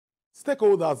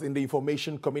Stakeholders in the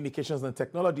information, communications, and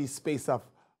technology space have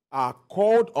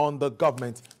called on the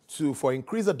government for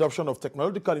increased adoption of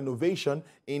technological innovation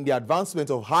in the advancement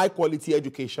of high-quality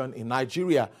education in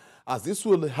Nigeria, as this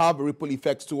will have ripple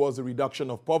effects towards the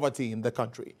reduction of poverty in the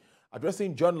country.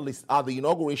 Addressing journalists at the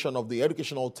inauguration of the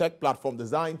educational tech platform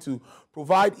designed to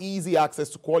provide easy access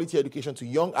to quality education to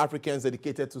young Africans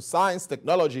dedicated to science,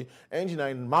 technology,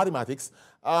 engineering, and mathematics,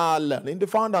 learning, the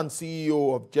founder and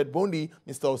CEO of JetBondi,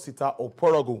 Mr. Osita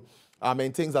Oporogu,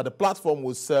 maintains that the platform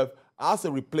will serve as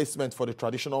a replacement for the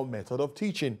traditional method of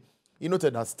teaching. He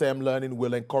noted that STEM learning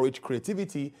will encourage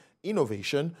creativity,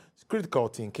 innovation, critical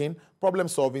thinking,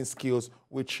 problem-solving skills,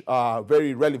 which are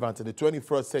very relevant in the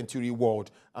 21st century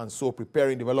world, and so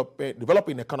preparing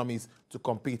developing economies to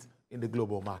compete in the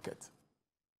global market.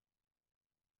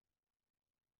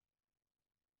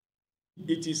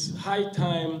 It is high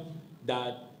time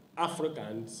that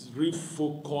Africans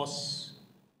refocus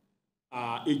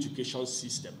our education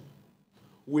system.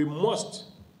 We must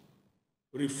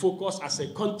refocus as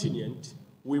a continent.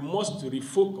 We must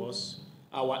refocus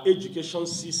our education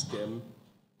system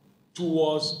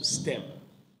towards STEM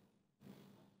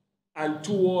and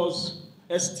towards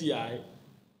STI,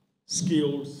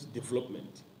 skills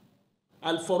development.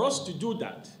 And for us to do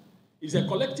that is a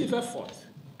collective effort.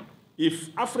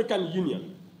 If African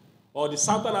Union or the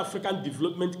Southern African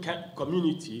Development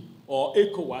Community or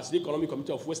ECOWAS, the Economic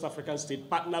Community of West African States,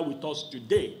 partner with us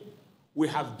today, we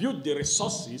have built the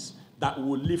resources that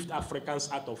will lift Africans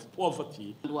out of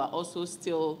poverty. We are also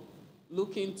still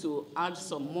looking to add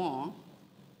some more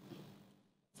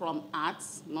from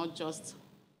arts, not just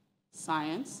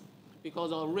science,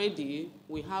 because already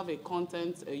we have a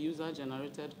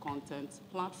user-generated content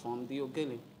platform, the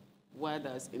Ogele, where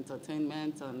there's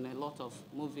entertainment and a lot of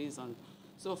movies. And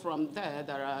so from there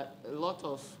are a lot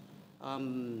of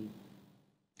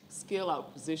skill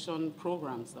acquisition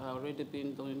programs that are already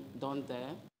being done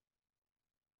there.